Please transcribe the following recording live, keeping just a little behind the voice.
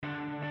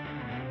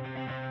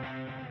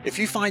If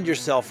you find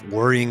yourself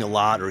worrying a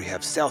lot, or you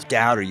have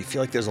self-doubt, or you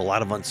feel like there's a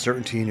lot of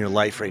uncertainty in your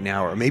life right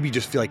now, or maybe you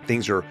just feel like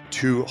things are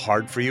too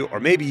hard for you, or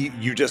maybe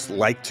you just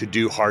like to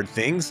do hard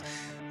things,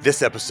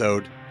 this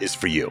episode is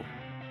for you.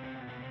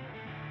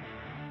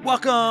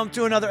 Welcome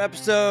to another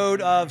episode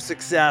of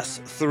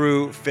Success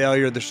Through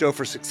Failure, the show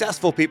for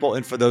successful people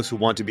and for those who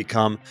want to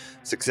become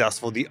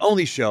successful, the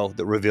only show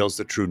that reveals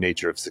the true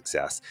nature of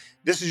success.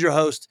 This is your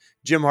host,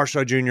 Jim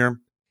Harshaw Jr.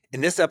 In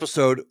this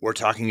episode, we're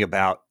talking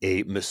about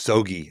a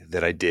misogi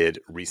that I did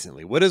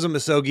recently. What is a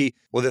misogi?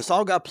 Well, this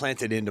all got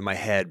planted into my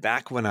head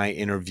back when I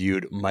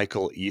interviewed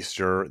Michael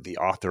Easter, the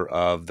author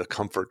of The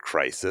Comfort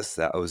Crisis.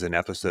 That was in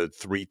episode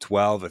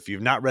 312. If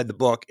you've not read the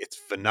book, it's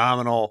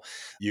phenomenal.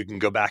 You can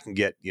go back and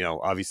get,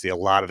 obviously a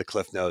lot of the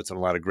cliff notes and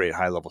a lot of great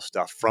high-level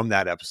stuff from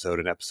that episode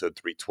in episode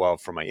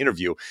 312 from my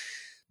interview.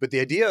 But the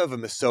idea of a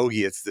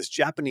misogi, it's this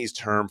Japanese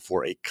term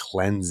for a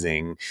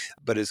cleansing,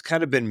 but has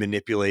kind of been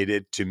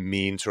manipulated to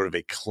mean sort of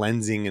a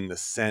cleansing in the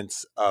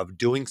sense of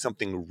doing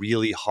something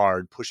really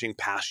hard, pushing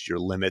past your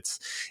limits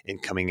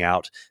and coming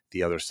out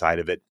the other side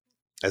of it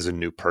as a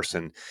new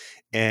person.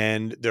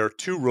 And there are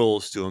two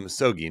rules to a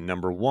misogi.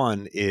 Number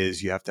one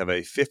is you have to have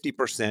a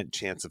 50%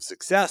 chance of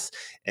success.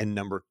 And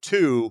number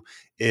two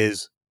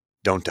is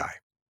don't die.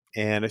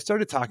 And I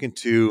started talking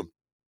to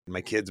my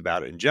kids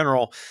about it in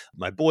general.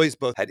 My boys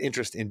both had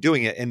interest in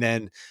doing it. And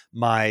then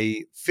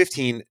my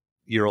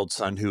 15-year-old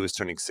son, who is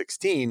turning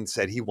 16,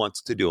 said he wants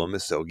to do a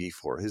misogi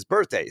for his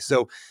birthday.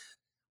 So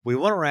we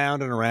went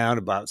around and around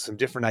about some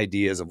different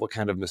ideas of what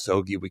kind of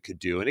misogi we could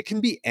do. And it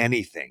can be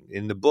anything.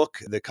 In the book,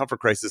 The Comfort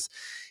Crisis,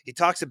 he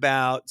talks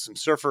about some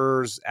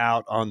surfers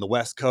out on the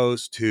West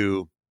Coast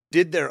who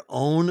did their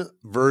own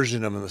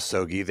version of a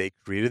misogi. They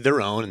created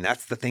their own. And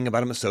that's the thing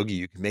about a misogi.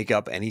 You can make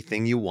up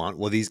anything you want.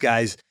 Well, these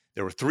guys,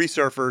 there were three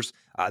surfers.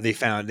 They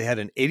had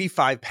an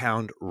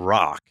 85-pound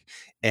rock,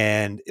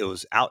 and it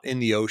was out in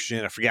the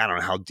ocean. I don't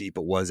know how deep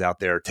it was out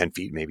there, 10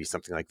 feet, maybe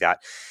something like that.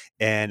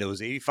 And it was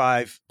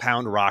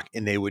 85-pound rock,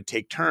 and they would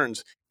take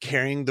turns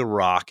carrying the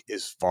rock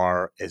as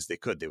far as they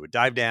could. They would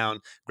dive down,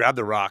 grab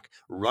the rock,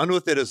 run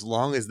with it as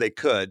long as they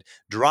could,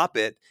 drop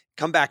it,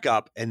 come back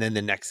up, and then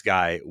the next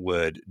guy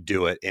would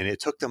do it. And it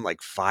took them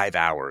like 5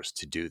 hours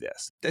to do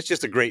this. That's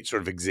just a great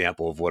sort of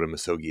example of what a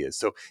misogi is.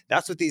 So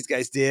that's what these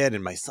guys did.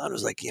 And my son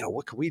was like,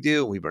 what can we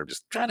do? We were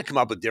just trying to come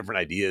up with different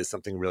ideas,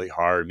 something really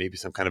hard, maybe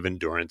some kind of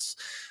endurance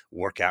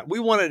workout.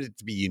 We wanted it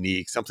to be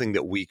unique, something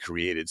that we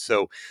created.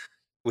 So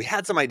we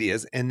had some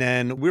ideas, and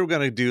then we were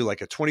going to do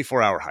like a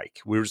 24-hour hike.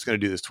 We were just going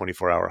to do this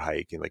 24-hour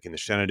hike in the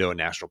Shenandoah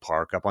National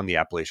Park up on the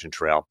Appalachian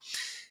Trail.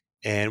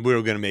 And we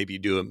were going to maybe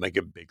do like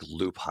a big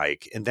loop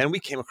hike. And then we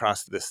came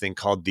across this thing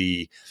called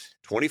the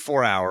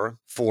 24-hour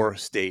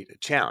 4-state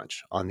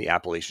challenge on the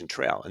Appalachian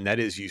Trail. And that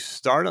is, you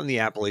start on the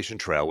Appalachian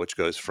Trail, which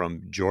goes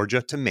from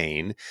Georgia to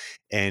Maine,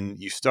 and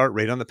you start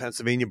right on the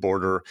Pennsylvania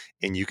border,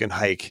 and you can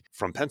hike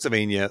from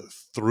Pennsylvania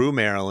through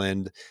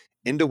Maryland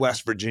into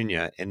West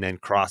Virginia, and then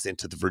cross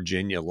into the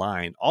Virginia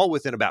line, all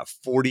within about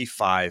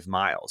 45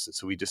 miles. And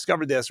so we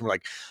discovered this, and we're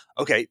like,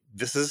 okay,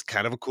 this is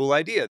kind of a cool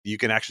idea. You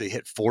can actually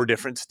hit 4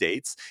 different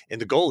states, and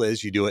the goal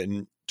is you do it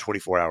in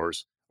 24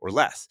 hours or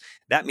less.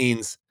 That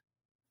means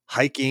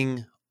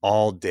hiking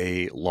all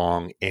day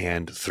long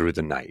and through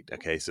the night.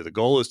 Okay, so the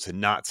goal is to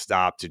not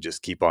stop, to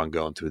just keep on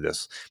going through the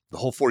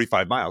whole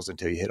 45 miles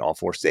until you hit all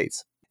 4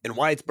 states. And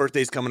Wyatt's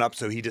birthday's coming up,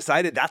 so he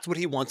decided that's what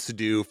he wants to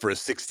do for his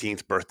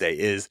 16th birthday,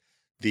 is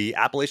the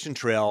Appalachian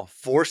Trail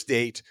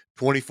 4-state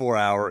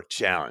 24-hour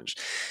challenge.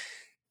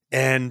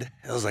 And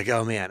I was like,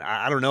 oh man,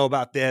 I don't know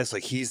about this.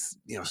 Like, he's,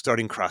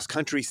 starting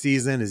cross-country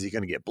season. Is he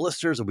going to get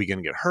blisters? Are we going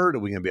to get hurt? Are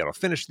we going to be able to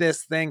finish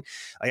this thing?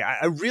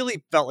 I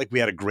really felt like we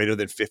had a greater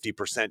than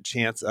 50%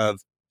 chance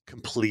of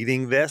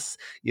completing this.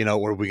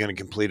 Or are we going to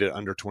complete it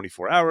under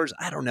 24 hours?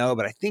 I don't know,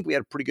 but I think we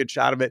had a pretty good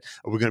shot of it.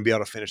 Are we going to be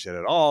able to finish it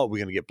at all? Are we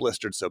going to get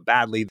blistered so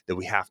badly that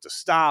we have to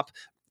stop?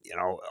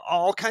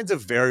 All kinds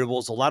of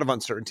variables, a lot of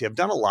uncertainty. I've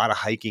done a lot of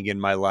hiking in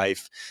my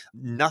life,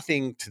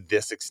 nothing to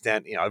this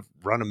extent. I've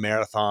run a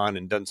marathon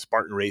and done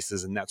Spartan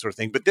races and that sort of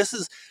thing, but this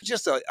is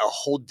just a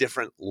whole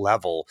different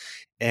level,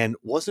 and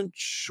wasn't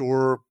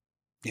sure,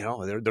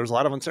 there was a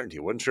lot of uncertainty.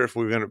 Wasn't sure if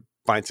we were going to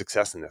find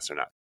success in this or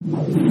not.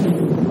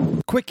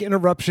 Quick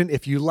interruption.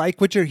 If you like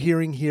what you're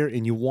hearing here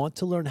and you want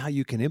to learn how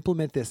you can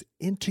implement this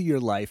into your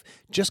life,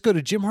 just go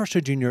to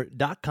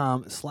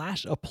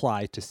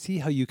jimharshawjr.com/apply to see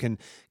how you can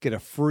get a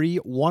free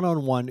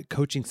one-on-one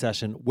coaching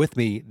session with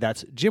me.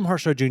 That's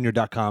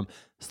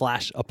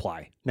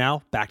jimharshawjr.com/apply.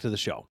 Now back to the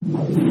show.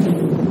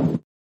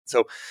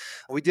 So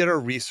we did our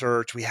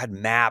research, we had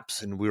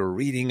maps, and we were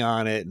reading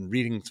on it and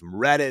reading some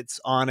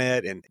Reddits on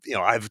it. And,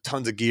 I have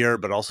tons of gear,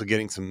 but also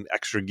getting some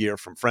extra gear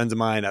from friends of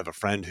mine. I have a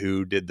friend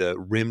who did the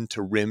rim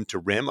to rim to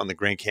rim on the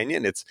Grand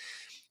Canyon. It's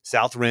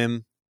South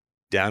Rim,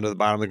 down to the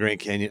bottom of the Grand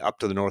Canyon, up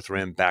to the North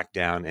Rim, back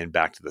down, and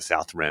back to the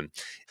South Rim.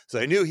 So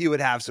I knew he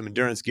would have some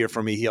endurance gear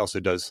for me. He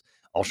also does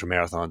ultra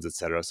marathons, et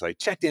cetera. So I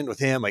checked in with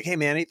him like, hey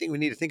man, anything we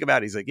need to think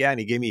about? He's like, yeah. And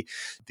he gave me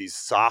these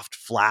soft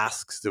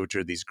flasks, which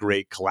are these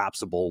great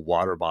collapsible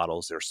water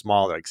bottles. They're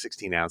small, they're like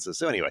 16 ounces.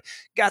 So anyway,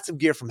 got some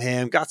gear from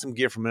him, got some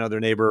gear from another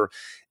neighbor,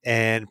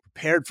 and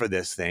prepared for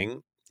this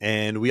thing.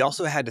 And we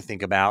also had to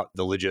think about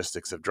the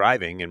logistics of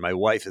driving. And my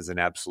wife is an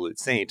absolute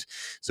saint.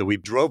 So we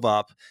drove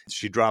up,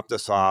 she dropped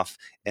us off,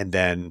 and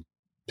then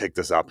picked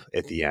us up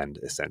at the end,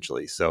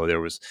 essentially. So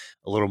there was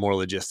a little more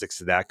logistics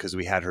to that because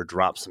we had her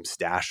drop some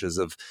stashes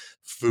of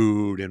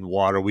food and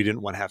water. We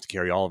didn't want to have to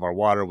carry all of our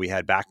water. We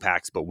had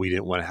backpacks, but we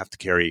didn't want to have to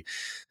carry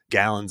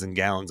gallons and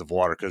gallons of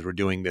water because we're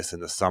doing this in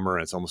the summer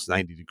and it's almost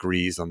 90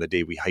 degrees on the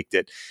day we hiked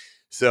it.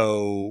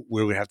 So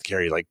we would have to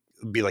carry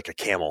be like a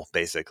camel,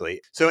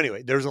 basically. So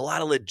anyway, there's a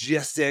lot of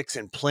logistics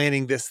and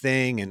planning this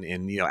thing and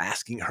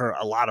asking her,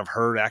 a lot of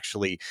her to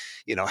actually,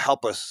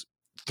 help us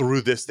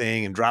through this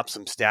thing and drop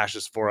some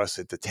stashes for us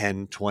at the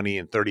 10, 20,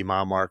 and 30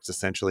 mile marks,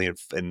 essentially,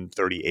 and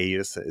 38,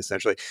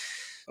 essentially.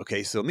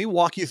 Okay, so let me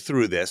walk you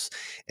through this.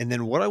 And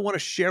then what I want to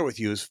share with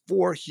you is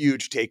 4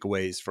 huge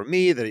takeaways from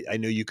me that I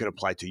know you can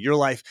apply to your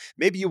life.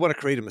 Maybe you want to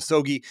create a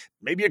Misogi.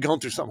 Maybe you're going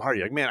through something hard.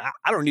 You're like, man,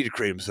 I don't need to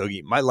create a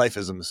Misogi. My life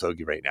is a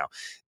Misogi right now.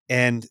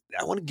 And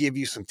I want to give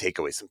you some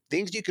takeaways, some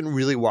things you can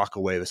really walk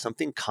away with,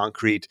 something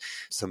concrete,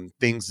 some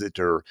things that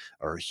are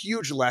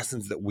huge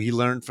lessons that we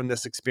learned from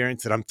this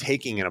experience that I'm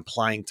taking and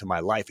applying to my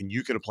life. And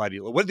you can apply to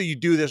your, whether you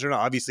do this or not.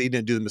 Obviously, you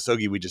didn't do the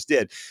Misogi we just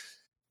did,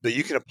 but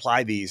you can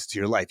apply these to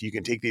your life. You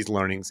can take these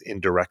learnings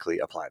and directly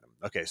apply them.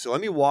 Okay, so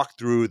let me walk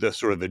through the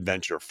sort of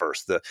adventure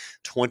first, the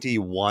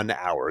 21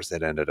 hours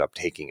that ended up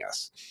taking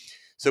us.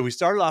 So we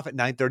started off at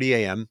 9:30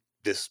 a.m.,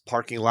 this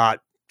parking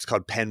lot. It's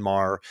called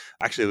Penmar.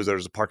 Actually, there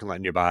was a parking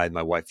lot nearby.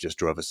 My wife just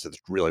drove us to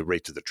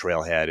right to the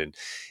trailhead,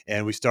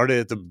 and we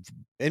started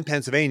in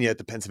Pennsylvania at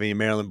the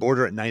Pennsylvania-Maryland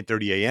border at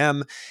 9:30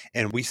 a.m.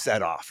 and we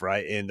set off,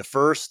 right? In the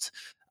first,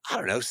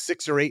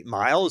 6 or 8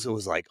 miles, it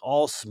was like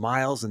all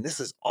smiles, and this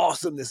is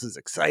awesome. This is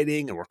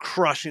exciting, and we're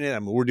crushing it. I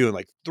mean, we're doing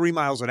like 3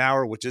 miles an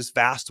hour, which is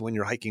fast when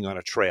you're hiking on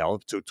a trail,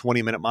 up to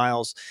 20-minute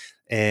miles.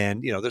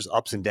 And, there's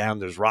ups and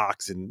downs, there's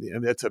rocks,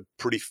 and that's a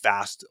pretty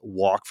fast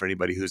walk for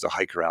anybody who's a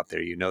hiker out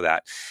there. You know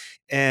that.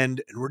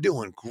 And we're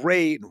doing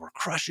great, and we're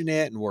crushing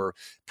it, and we're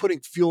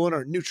putting fuel in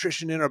our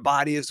nutrition in our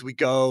body as we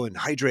go and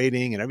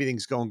hydrating, and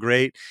everything's going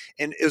great.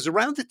 And it was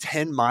around the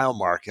 10-mile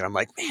mark, and I'm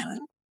like, man,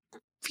 I'm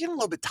feeling a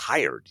little bit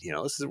tired.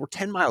 We're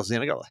 10 miles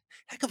in. I go,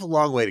 heck of a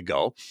long way to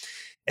go.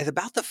 At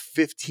about the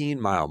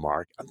 15-mile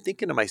mark, I'm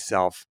thinking to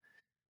myself,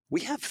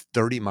 we have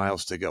 30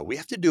 miles to go. We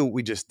have to do what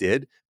we just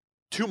did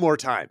 2 more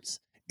times.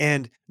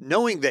 And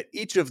knowing that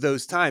each of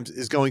those times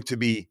is going to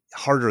be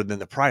harder than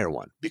the prior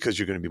one because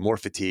you're going to be more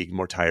fatigued,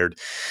 more tired.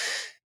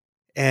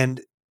 And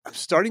I'm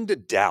starting to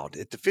doubt.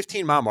 At the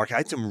 15-mile mark, I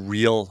had some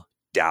real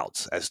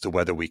doubts as to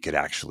whether we could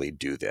actually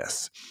do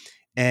this.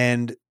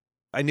 And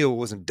I knew it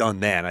wasn't done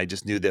then. I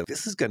just knew that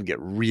this is going to get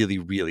really,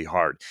 really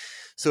hard.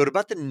 So at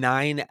about the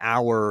 9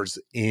 hours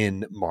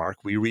in mark,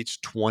 we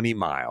reached 20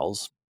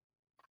 miles.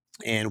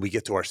 And we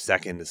get to our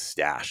second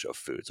stash of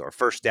food. So our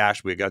first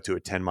stash, we got to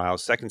at 10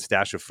 miles, second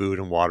stash of food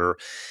and water.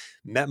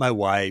 Met my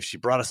wife. She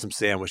brought us some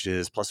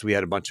sandwiches. Plus, we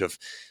had a bunch of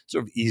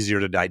sort of easier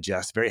to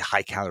digest, very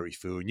high calorie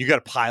food. And you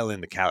got to pile in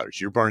the calories.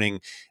 You're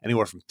burning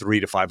anywhere from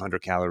 300 to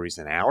 500 calories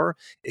an hour.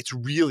 It's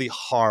really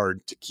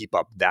hard to keep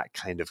up that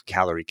kind of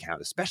calorie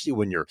count, especially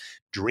when you're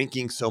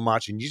drinking so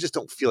much and you just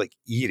don't feel like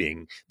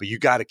eating, but you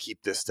got to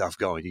keep this stuff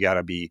going. You got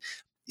to be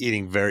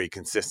eating very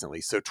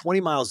consistently. So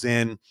 20 miles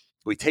in,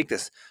 we take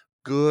this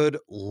good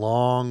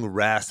long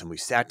rest and we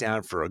sat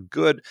down for it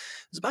was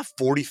about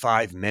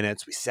 45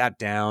 minutes. We sat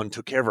down,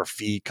 took care of our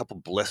feet, a couple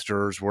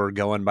blisters were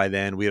going by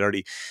then. We had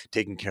already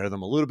taken care of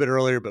them a little bit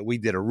earlier, but we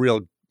did a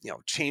real,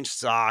 changed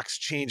socks,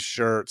 changed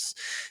shirts,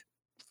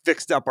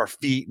 fixed up our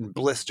feet and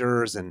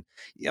blisters and,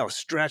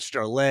 stretched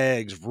our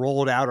legs,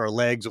 rolled out our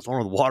legs with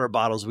one of the water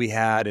bottles we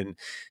had. And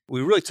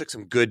we really took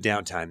some good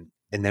downtime.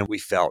 And then we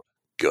felt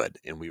good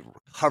and we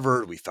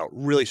recovered. We felt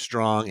really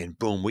strong and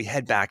boom, we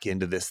head back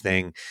into this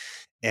thing.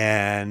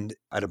 And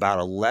at about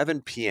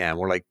 11 p.m.,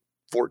 we're like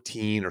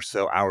 14 or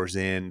so hours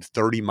in,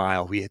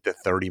 we hit the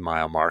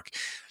 30-mile mark.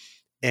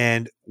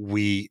 And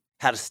we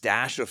had a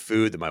stash of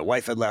food that my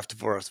wife had left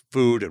for us,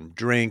 food and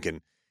drink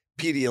and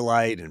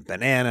Pedialyte and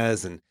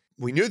bananas. And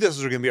we knew this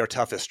was going to be our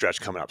toughest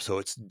stretch coming up. So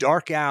it's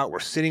dark out. We're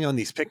sitting on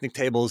these picnic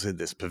tables in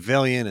this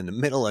pavilion in the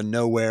middle of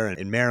nowhere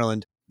in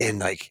Maryland.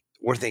 And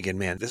we're thinking,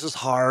 man, this is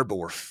hard, but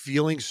we're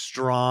feeling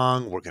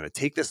strong. We're going to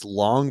take this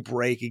long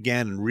break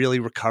again and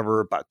really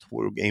recover.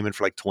 We're aiming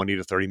for 20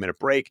 to 30 minute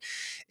break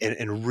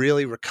and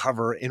really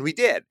recover. And we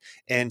did.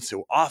 And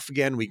so off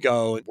again we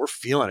go. We're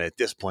feeling it at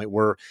this point.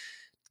 We're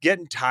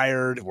getting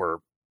tired. We're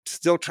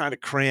still trying to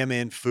cram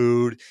in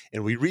food.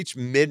 And we reach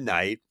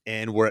midnight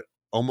and we're at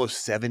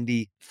almost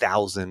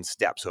 70,000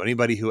 steps. So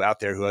anybody who out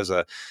there who has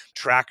a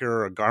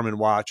tracker, a Garmin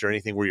watch or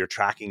anything where you're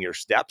tracking your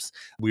steps,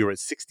 we were at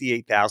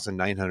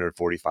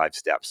 68,945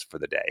 steps for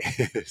the day,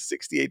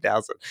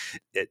 68,000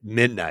 at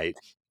midnight.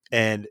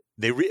 And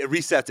it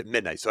resets at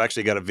midnight. So I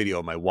actually got a video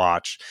on my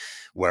watch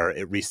where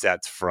it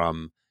resets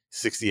from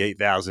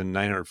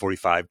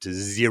 68,945 to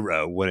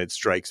zero when it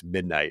strikes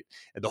midnight.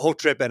 And the whole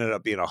trip ended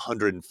up being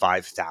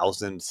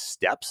 105,000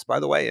 steps, by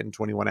the way, in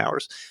 21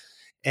 hours.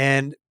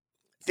 And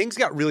things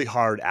got really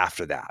hard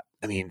after that.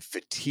 I mean,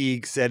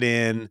 fatigue set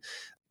in.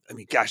 I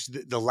mean, gosh,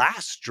 the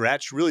last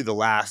stretch, really the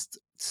last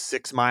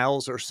 6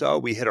 miles or so,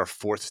 we hit our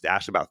fourth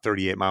stash, about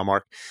 38-mile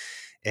mark.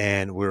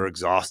 And we were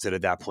exhausted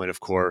at that point, of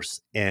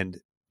course. And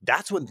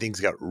that's when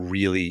things got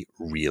really,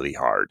 really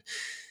hard.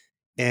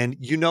 And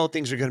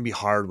things are going to be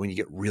hard when you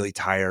get really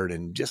tired,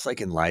 and just like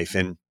in life.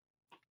 And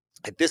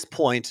at this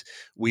point,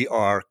 we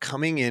are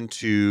coming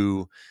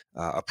into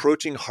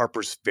approaching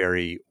Harpers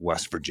Ferry,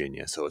 West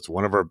Virginia. So it's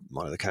one of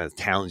the kind of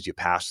towns you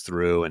pass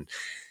through,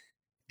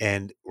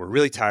 and we're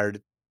really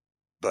tired.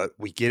 But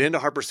we get into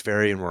Harpers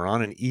Ferry and we're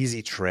on an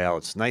easy trail.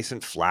 It's nice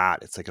and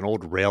flat. It's like an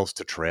old rails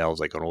to trails,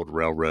 like an old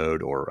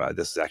railroad, or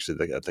this is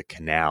actually the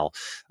canal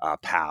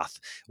path,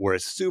 where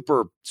it's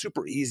super,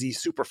 super easy,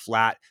 super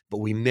flat. But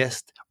we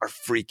missed our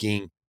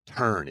freaking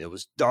turn. It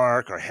was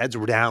dark. Our heads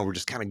were down. We're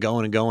just kind of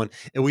going and going,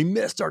 and we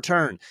missed our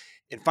turn.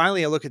 And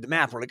finally, I look at the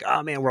map. We're like,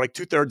 oh man, we're like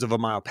 2/3 of a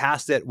mile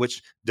past it,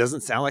 which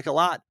doesn't sound like a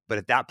lot. But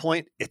at that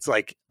point, it's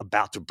like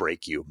about to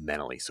break you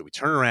mentally. So we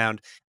turn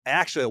around.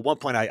 Actually, at one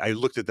point, I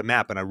looked at the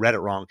map and I read it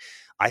wrong.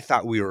 I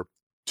thought we were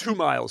 2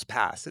 miles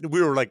past, and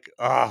we were like,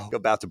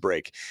 about to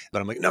break.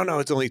 But I'm like, no,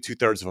 it's only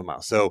 2/3 of a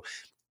mile. So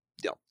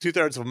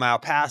 2/3 of a mile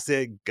past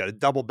it, got to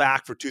double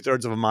back for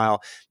 2/3 of a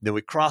mile. Then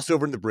we cross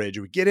over in the bridge.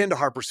 We get into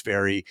Harpers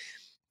Ferry,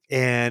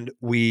 and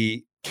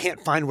we can't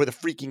find where the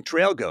freaking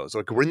trail goes.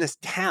 Like, we're in this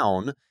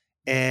town,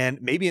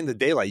 and maybe in the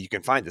daylight you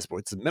can find this, but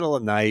it's the middle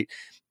of the night,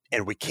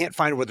 and we can't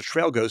find where the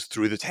trail goes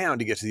through the town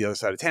to get to the other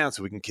side of town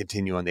so we can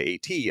continue on the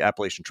AT,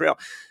 Appalachian Trail.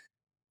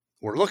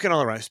 We're looking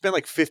all around. I spent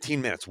like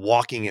 15 minutes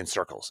walking in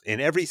circles, and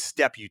every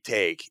step you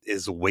take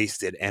is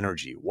wasted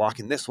energy.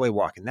 Walking this way,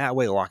 walking that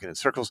way, walking in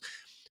circles.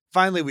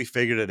 Finally, we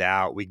figured it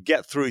out. We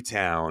get through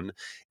town,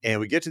 and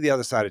we get to the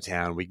other side of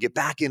town. We get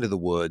back into the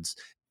woods,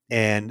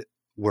 and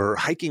we're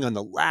hiking on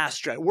the last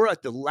stretch. We're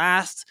at the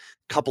last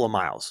couple of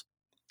miles.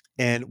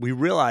 And we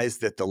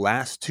realized that the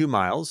last 2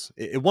 miles,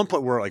 at one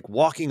point, we're like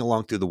walking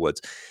along through the woods.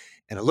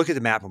 And I look at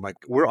the map. I'm like,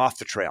 we're off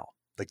the trail.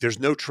 Like, there's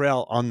no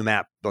trail on the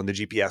map, on the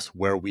GPS,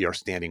 where we are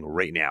standing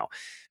right now.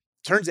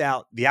 Turns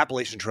out the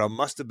Appalachian Trail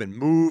must have been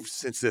moved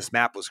since this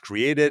map was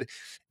created.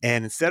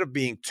 And instead of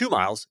being 2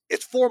 miles,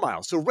 it's 4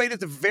 miles. So right at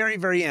the very,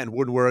 very end,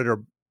 when we're at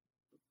our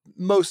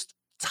most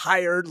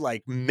tired,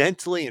 like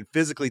mentally and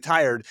physically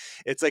tired,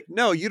 it's like,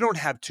 no, you don't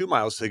have 2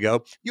 miles to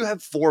go. You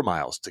have 4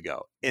 miles to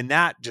go. And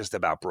that just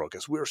about broke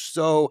us. We were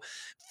so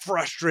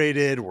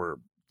frustrated. We're,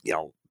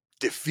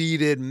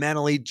 defeated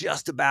mentally,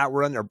 just about.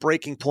 We're on their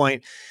breaking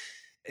point.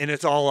 And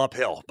it's all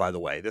uphill, by the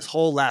way. This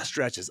whole last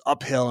stretch is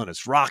uphill and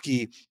it's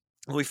rocky.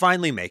 And we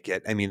finally make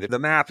it. I mean, the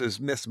map is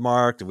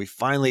mismarked and we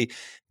finally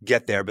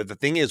get there. But the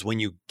thing is, when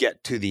you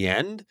get to the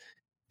end,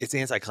 it's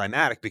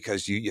anticlimactic,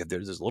 because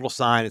there's this little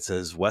sign. It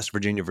says West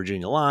Virginia,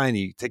 Virginia line.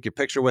 You take your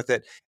picture with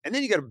it, and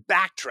then you got to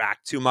backtrack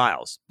 2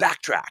 miles.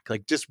 Backtrack,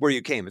 like just where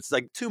you came. It's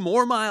like 2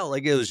 more miles.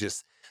 Like, it was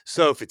just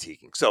so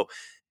fatiguing. So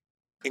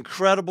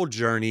incredible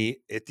journey.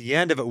 At the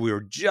end of it, we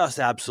were just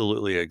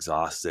absolutely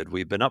exhausted.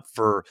 We've been up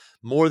for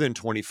more than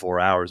 24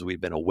 hours. We've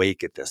been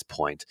awake at this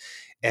point.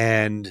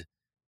 And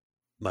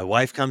my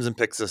wife comes and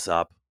picks us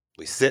up.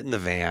 We sit in the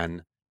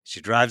van.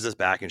 She drives us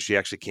back, and she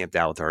actually camped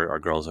out with our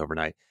girls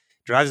overnight.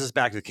 Drives us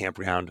back to the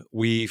campground.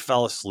 We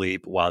fell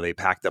asleep while they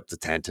packed up the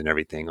tent and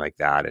everything like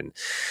that. And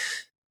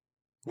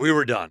we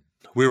were done.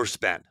 We were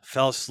spent.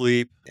 Fell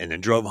asleep and then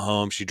drove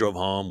home. She drove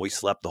home. We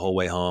slept the whole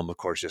way home, of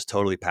course, just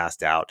totally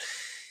passed out.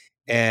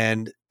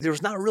 And there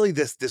was not really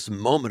this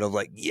moment of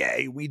like,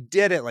 yay, we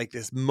did it. Like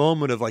this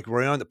moment of like,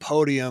 we're on the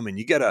podium and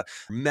you get a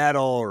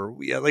medal, or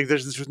like there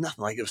was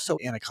nothing. Like, it was so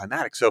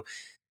anticlimactic. So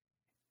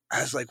I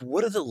was like,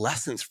 what are the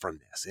lessons from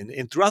this?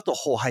 And throughout the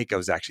whole hike, I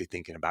was actually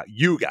thinking about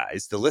you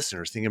guys, the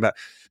listeners, thinking about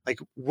like,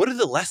 what are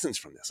the lessons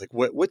from this? Like,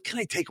 what can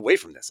I take away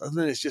from this other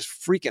than it's just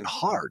freaking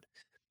hard?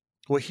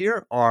 Well,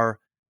 here are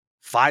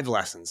 5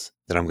 lessons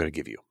that I'm going to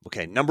give you.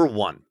 Okay. Number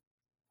 1,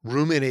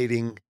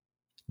 ruminating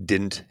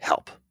didn't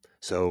help.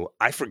 So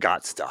I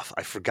forgot stuff.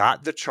 I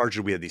forgot the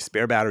charger. We had these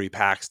spare battery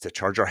packs to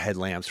charge our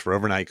headlamps for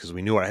overnight, because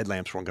we knew our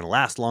headlamps weren't going to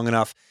last long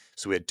enough.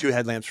 So we had 2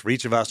 headlamps for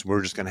each of us. We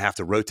were just going to have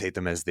to rotate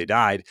them as they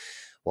died.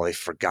 Well, I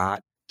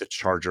forgot the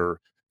charger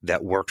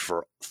that worked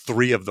for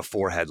 3 of the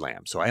 4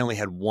 headlamps. So I only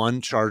had 1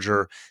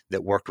 charger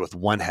that worked with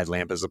 1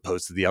 headlamp, as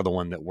opposed to the other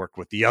one that worked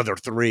with the other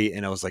 3.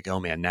 And I was like,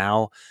 oh man,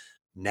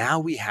 now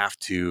we have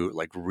to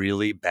like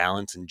really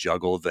balance and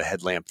juggle the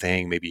headlamp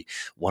thing. Maybe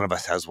one of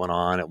us has one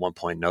on at one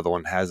point, another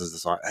one has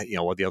this on,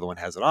 while the other one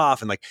has it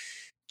off. And like,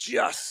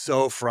 just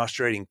so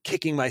frustrating,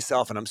 kicking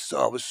myself. And I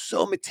was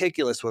so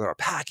meticulous with our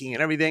packing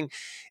and everything.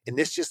 And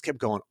this just kept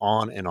going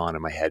on and on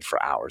in my head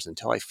for hours,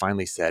 until I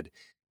finally said,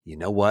 you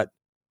know what?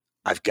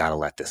 I've got to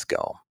let this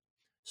go.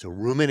 So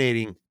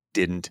ruminating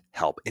didn't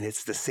help. And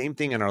it's the same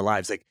thing in our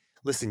lives. Like,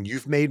 listen,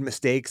 you've made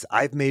mistakes.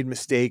 I've made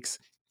mistakes.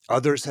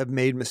 Others have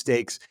made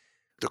mistakes.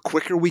 the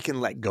quicker we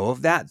can let go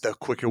of that, the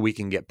quicker we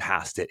can get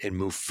past it and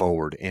move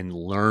forward and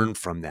learn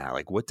from that.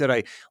 Like, what did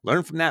I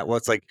learn from that? Well,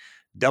 it's like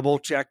double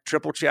check,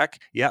 triple check.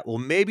 Yeah. Well,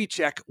 maybe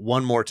check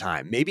one more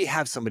time. Maybe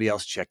have somebody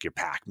else check your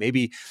pack.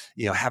 Maybe,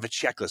 have a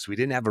checklist.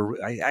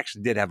 I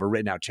actually did have a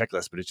written out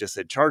checklist, but it just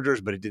said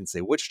chargers, but it didn't say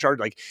which charge.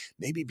 Like,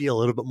 maybe be a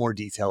little bit more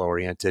detail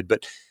oriented,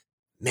 but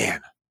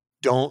man,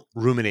 don't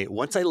ruminate.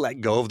 Once I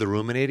let go of the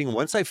ruminating,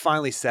 once I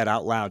finally said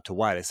out loud to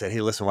Wyatt, I said,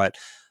 hey, listen, Wyatt,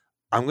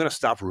 I'm going to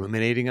stop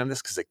ruminating on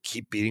this because I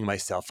keep beating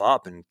myself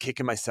up and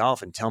kicking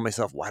myself and telling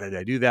myself, why did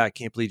I do that? I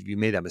can't believe you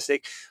made that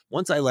mistake.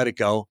 Once I let it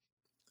go,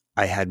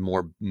 I had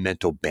more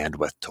mental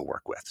bandwidth to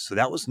work with. So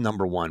that was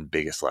number one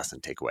biggest lesson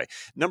takeaway.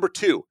 Number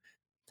two,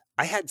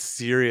 I had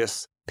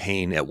serious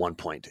pain at one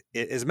point.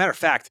 As a matter of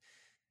fact,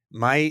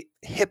 my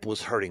hip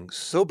was hurting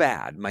so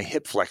bad. My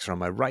hip flexor on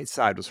my right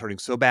side was hurting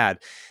so bad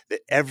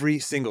that every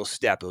single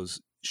step, it was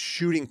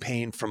shooting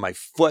pain from my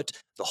foot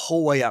the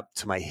whole way up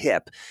to my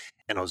hip.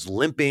 And I was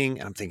limping,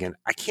 and I'm thinking,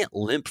 I can't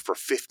limp for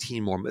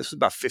 15 more. This was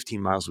about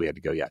 15 miles we had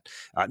to go yet,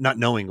 not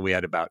knowing we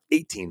had about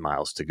 18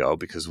 miles to go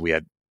because we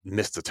had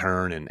missed a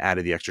turn and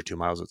added the extra 2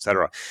 miles, et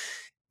cetera.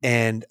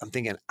 And I'm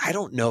thinking, I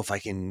don't know if I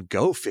can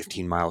go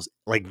 15 miles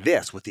like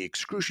this with the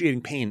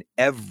excruciating pain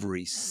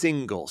every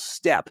single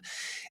step.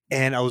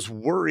 And I was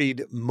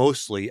worried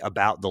mostly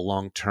about the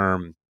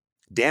long-term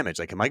damage.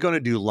 Like, am I going to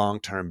do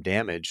long-term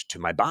damage to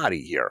my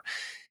body here?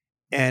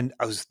 And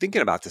I was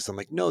thinking about this. I'm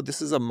like, no,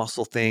 this is a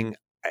muscle thing.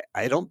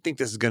 I don't think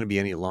this is going to be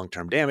any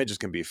long-term damage. It's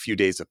going to be a few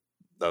days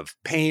of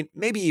pain,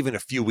 maybe even a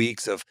few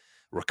weeks of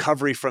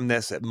recovery from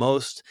this at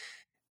most.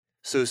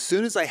 So as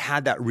soon as I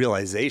had that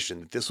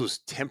realization that this was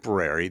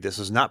temporary, this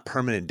was not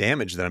permanent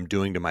damage that I'm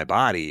doing to my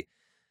body,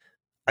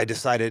 I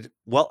decided,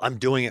 well, I'm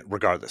doing it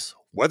regardless.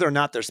 Whether or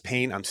not there's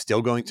pain, I'm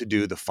still going to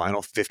do the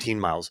final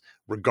 15 miles,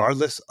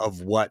 regardless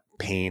of what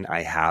pain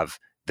I have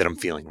that I'm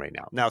feeling right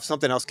now. Now, if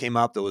something else came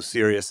up that was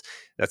serious,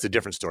 that's a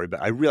different story.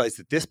 But I realized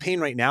that this pain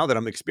right now that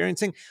I'm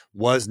experiencing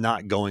was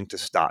not going to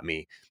stop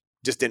me.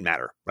 Just didn't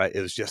matter, right?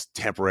 It was just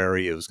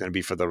temporary. It was going to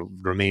be for the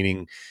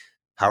remaining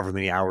however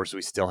many hours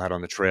we still had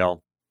on the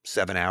trail,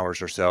 7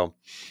 hours or so.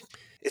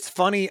 It's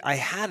funny, I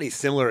had a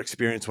similar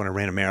experience when I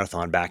ran a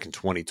marathon back in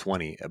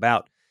 2020.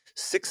 About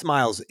 6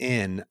 miles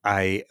in,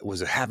 I was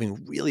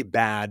having really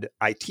bad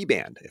IT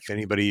band. If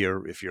anybody,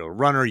 or if you're a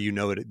runner, you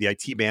know it. The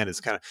IT band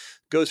is kind of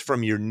goes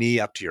from your knee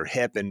up to your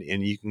hip, and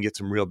you can get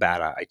some real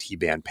bad IT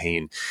band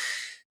pain.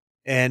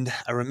 And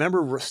I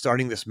remember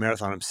starting this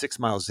marathon. I'm 6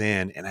 miles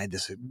in, and I had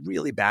this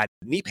really bad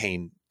knee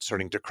pain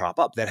starting to crop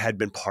up that had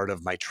been part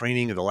of my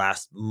training. In the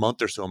last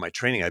month or so of my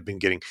training, I've been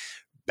getting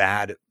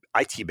bad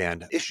IT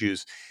band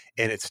issues,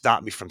 and it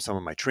stopped me from some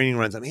of my training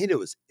runs. I mean, it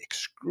was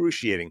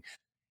excruciating.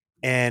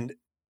 And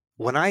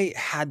when I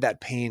had that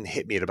pain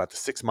hit me at about the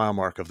 6 mile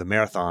mark of the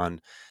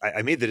marathon,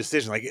 I made the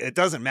decision, like, it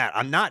doesn't matter.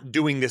 I'm not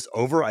doing this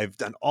over. I've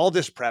done all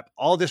this prep,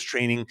 all this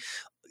training.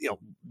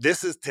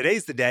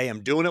 Today's the day.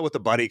 I'm doing it with a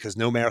buddy because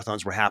no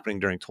marathons were happening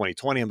during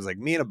 2020. I was like,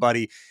 me and a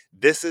buddy,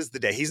 this is the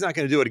day. He's not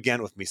going to do it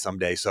again with me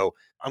someday. So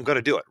I'm going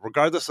to do it.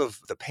 Regardless of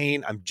the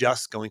pain, I'm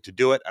just going to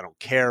do it. I don't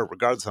care.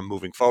 Regardless, I'm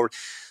moving forward.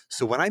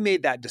 So when I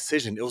made that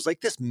decision, it was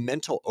like this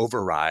mental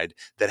override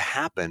that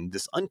happened,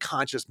 this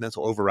unconscious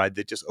mental override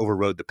that just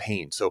overrode the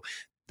pain. So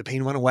the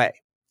pain went away.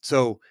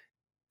 So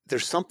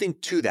there's something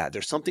to that.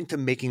 There's something to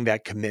making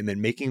that commitment,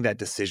 making that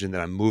decision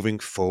that I'm moving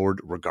forward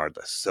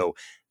regardless. So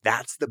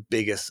that's the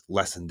biggest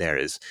lesson there,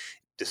 is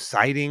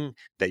deciding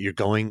that you're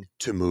going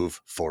to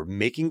move forward,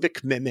 making the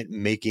commitment,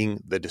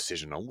 making the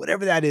decision on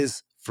whatever that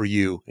is for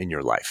you in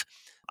your life.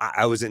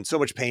 I was in so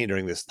much pain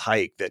during this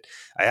hike that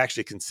I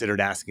actually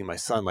considered asking my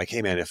son, like,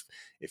 hey man,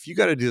 if you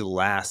got to do the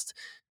last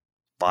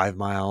 5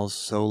 miles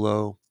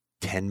solo,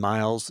 10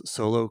 miles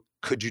solo,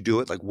 could you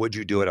do it? Like, would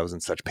you do it? I was in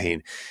such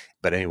pain.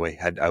 But anyway,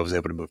 I was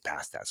able to move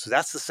past that. So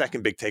that's the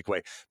second big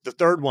takeaway. The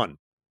third one,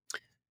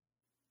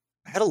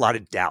 I had a lot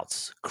of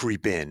doubts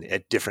creep in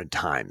at different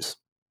times.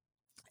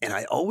 And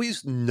I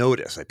always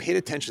noticed, I paid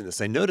attention to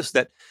this, I noticed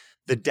that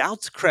the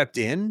doubts crept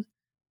in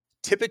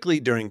typically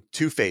during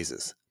two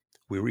phases.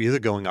 We were either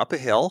going up a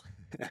hill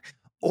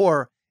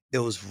or it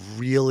was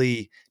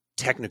really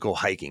technical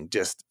hiking,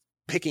 just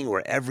picking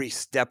where every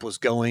step was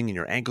going, and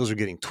your ankles are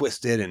getting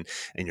twisted, and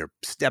you're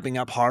stepping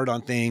up hard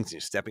on things, and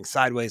you're stepping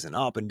sideways and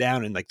up and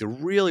down, and like the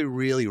really,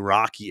 really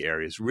rocky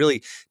areas,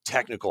 really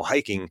technical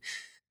hiking.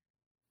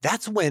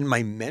 That's when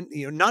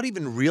not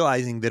even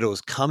realizing that it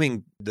was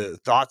coming, the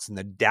thoughts and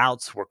the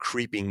doubts were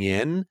creeping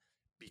in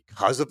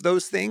because of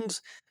those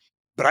things.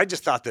 But I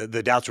just thought that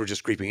the doubts were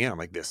just creeping in. I'm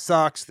like, this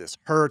sucks. This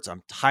hurts.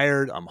 I'm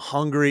tired. I'm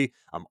hungry.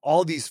 I'm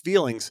all these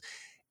feelings.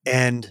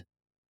 And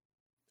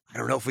I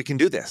don't know if we can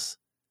do this.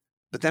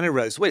 But then I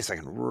realized, wait a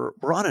second,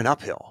 we're on an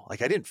uphill.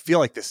 Like, I didn't feel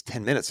like this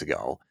 10 minutes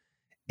ago.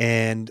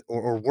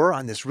 Or we're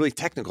on this really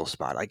technical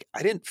spot. Like,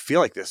 I didn't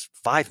feel like this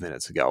 5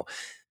 minutes ago.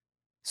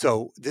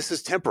 So this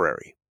is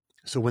temporary.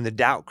 So when the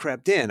doubt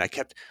crept in, I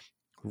kept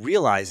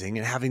realizing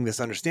and having this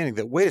understanding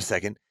that, wait a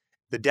second,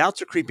 the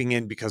doubts are creeping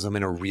in because I'm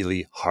in a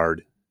really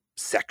hard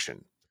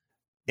section.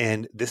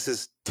 And this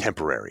is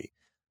temporary.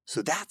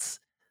 So that's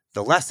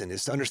the lesson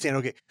is to understand,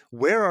 okay,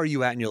 where are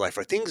you at in your life?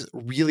 Are things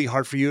really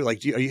hard for you?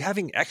 Like, are you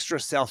having extra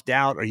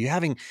self-doubt? Are you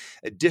having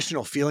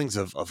additional feelings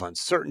of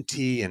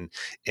uncertainty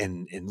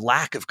and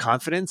lack of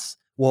confidence?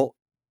 Well,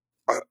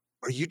 are,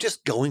 are you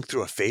just going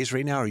through a phase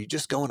right now? Are you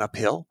just going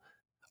uphill?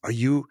 Are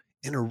you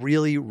in a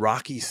really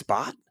rocky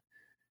spot?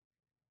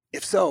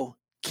 If so,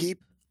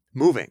 keep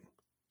moving.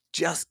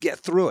 Just get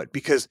through it,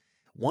 because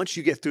once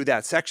you get through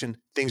that section,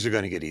 things are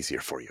going to get easier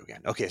for you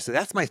again. Okay, so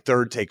that's my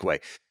third takeaway.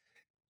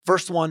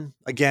 First one,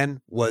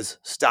 again, was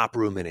stop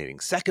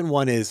ruminating. Second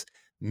one is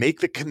make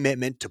the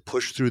commitment to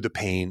push through the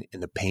pain,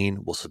 and the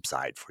pain will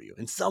subside for you.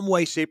 In some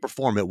way, shape, or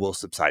form, it will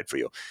subside for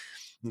you.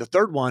 And the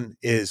third one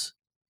is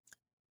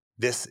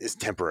this is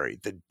temporary.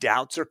 The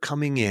doubts are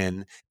coming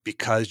in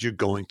because you're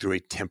going through a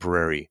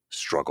temporary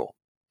struggle.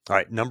 All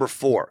right, number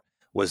 4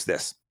 was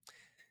this.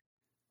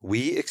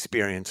 We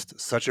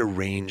experienced such a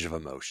range of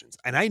emotions.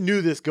 And I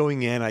knew this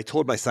going in. I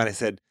told my son, I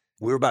said,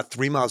 we were about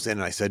 3 miles in,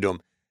 and I said to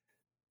him,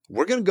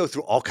 we're going to go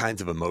through all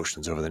kinds of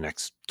emotions over the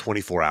next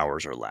 24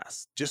 hours or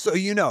less. Just so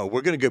you know,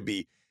 we're going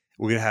to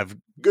have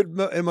good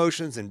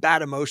emotions and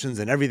bad emotions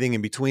and everything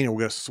in between. And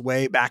we're going to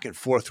sway back and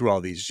forth through all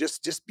these.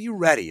 Just be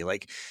ready.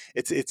 Like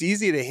it's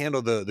easy to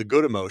handle the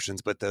good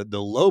emotions, but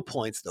the low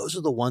points, those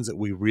are the ones that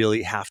we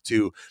really have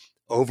to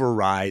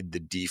override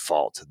the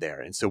default there.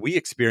 And so we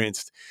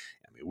experienced,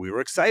 we were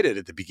excited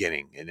at the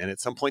beginning. And then at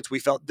some points we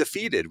felt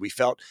defeated. We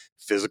felt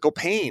physical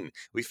pain.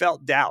 We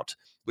felt doubt.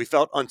 We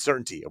felt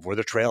uncertainty of where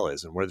the trail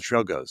is and where the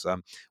trail goes.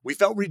 We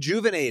felt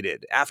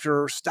rejuvenated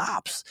after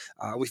stops.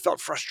 We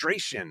felt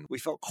frustration. We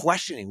felt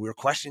questioning. We were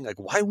questioning, like,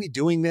 why are we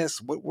doing this?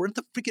 We're in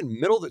the freaking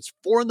middle. It's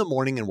 4 a.m.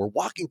 and we're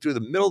walking through the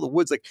middle of the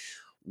woods. Like,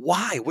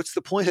 why? What's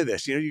the point of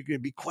this? You're going to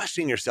be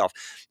questioning yourself.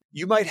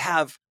 You might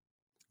have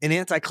an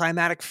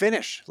anticlimactic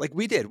finish like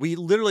we did. We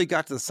literally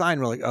got to the sign.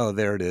 We're like, oh,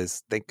 there it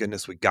is. Thank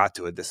goodness we got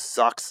to it. This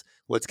sucks.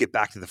 Let's get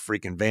back to the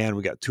freaking van.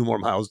 We got 2 more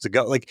miles to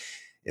go. Like,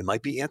 it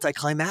might be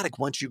anticlimactic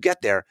once you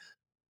get there,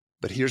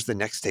 but here's the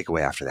next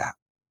takeaway after that.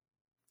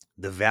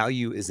 The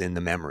value is in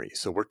the memory.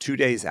 So we're 2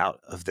 days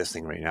out of this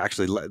thing right now.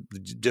 Actually,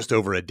 just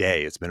over a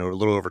day. It's been a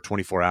little over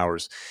 24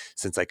 hours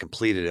since I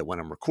completed it when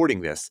I'm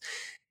recording this.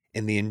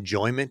 And the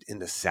enjoyment and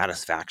the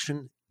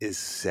satisfaction is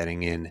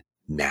setting in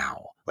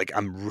now. Like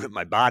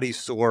my body's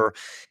sore,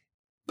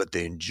 but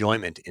the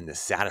enjoyment and the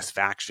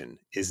satisfaction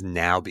is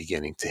now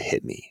beginning to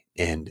hit me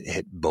and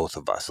hit both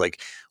of us. Like,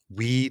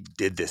 we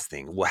did this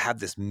thing. We'll have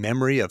this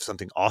memory of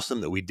something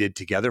awesome that we did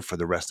together for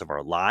the rest of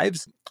our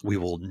lives. We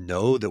will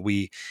know that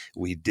we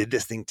did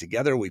this thing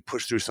together. We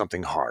pushed through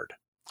something hard.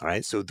 All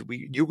right. So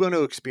you're going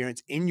to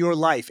experience in your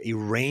life a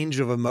range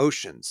of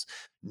emotions.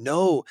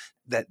 Know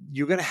that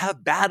you're going to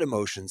have bad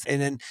emotions.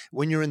 And then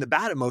when you're in the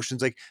bad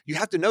emotions, like, you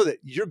have to know that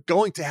you're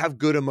going to have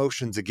good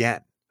emotions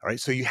again. All right.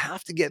 So you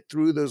have to get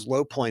through those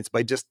low points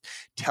by just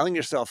telling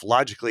yourself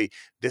logically,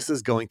 this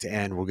is going to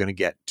end. We're going to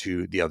get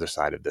to the other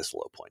side of this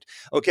low point.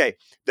 Okay.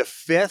 The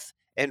 5th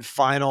and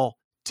final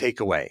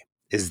takeaway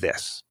is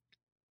this.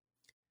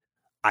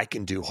 I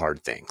can do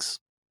hard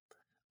things.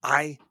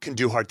 I can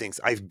do hard things.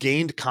 I've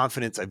gained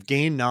confidence. I've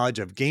gained knowledge.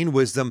 I've gained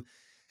wisdom.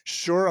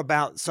 Sure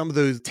about some of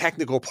those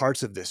technical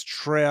parts of this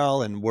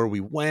trail and where we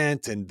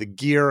went and the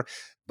gear,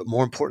 but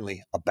more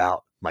importantly,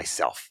 about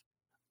myself.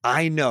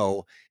 I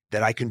know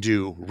that I can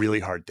do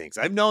really hard things.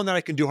 I've known that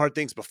I can do hard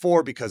things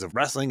before because of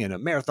wrestling and a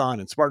marathon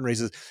and Spartan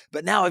races,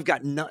 but now I've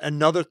got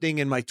another thing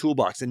in my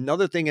toolbox,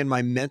 another thing in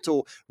my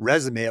mental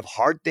resume of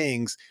hard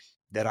things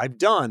that I've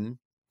done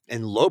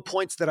and low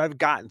points that I've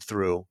gotten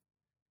through.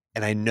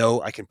 And I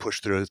know I can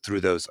push through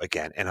those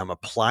again. And I'm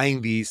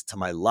applying these to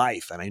my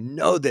life. And I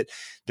know that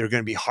there are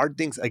going to be hard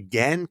things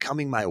again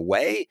coming my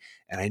way.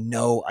 And I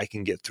know I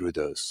can get through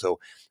those. So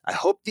I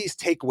hope these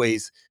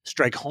takeaways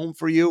strike home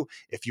for you.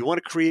 If you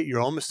want to create your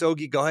own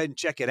Misogi, go ahead and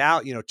check it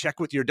out. Check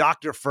with your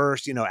doctor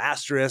first,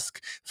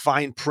 asterisk,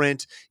 fine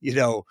print,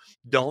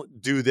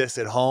 don't do this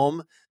at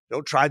home.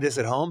 Don't try this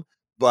at home,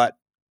 but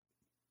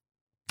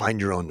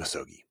find your own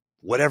Misogi,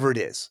 whatever it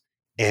is.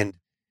 And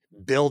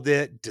build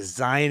it,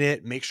 design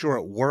it, make sure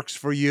it works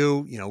for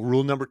you.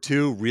 Rule number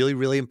 2, really,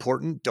 really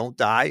important. Don't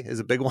die is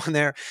a big one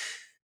there.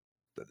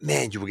 But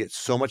man, you will get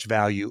so much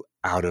value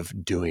out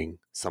of doing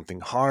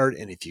something hard.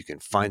 And if you can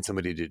find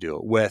somebody to do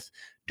it with,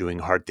 doing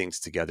hard things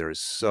together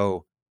is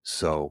so,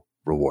 so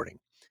rewarding.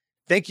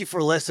 Thank you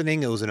for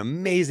listening. It was an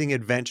amazing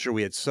adventure.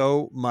 We had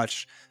so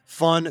much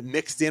fun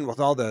mixed in with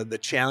all the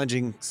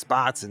challenging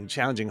spots and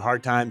challenging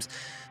hard times,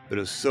 but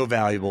it was so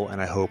valuable.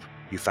 And I hope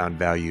you found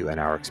value in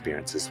our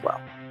experience as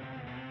well.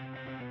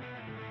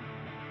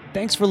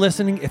 Thanks for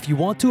listening. If you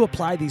want to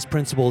apply these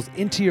principles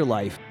into your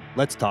life,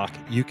 let's talk.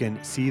 You can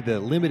see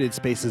the limited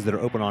spaces that are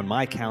open on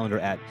my calendar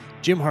at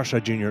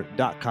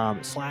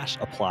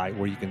jimharshawjr.com/apply,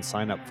 where you can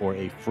sign up for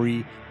a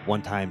free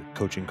one-time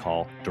coaching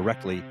call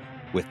directly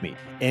with me.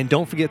 And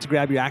don't forget to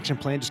grab your action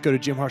plan. Just go to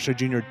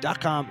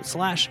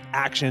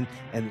jimharshawjr.com/action.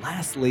 And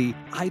lastly,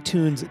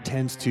 iTunes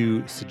tends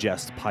to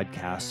suggest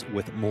podcasts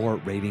with more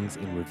ratings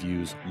and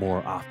reviews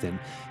more often.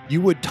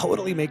 You would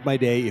totally make my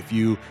day if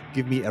you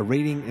give me a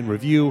rating and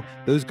review.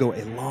 Those go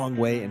a long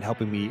way in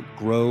helping me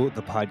grow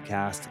the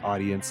podcast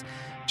audience.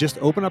 Just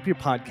open up your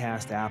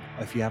podcast app.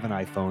 If you have an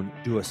iPhone,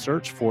 do a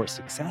search for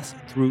Success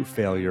Through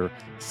Failure,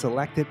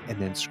 select it, and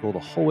then scroll the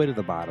whole way to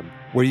the bottom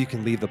where you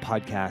can leave the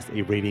podcast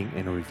a rating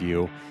and a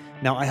review.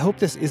 Now, I hope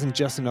this isn't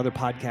just another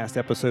podcast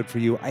episode for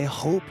you. I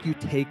hope you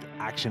take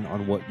action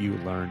on what you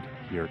learned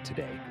here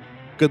today.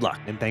 Good luck,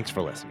 and thanks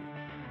for listening.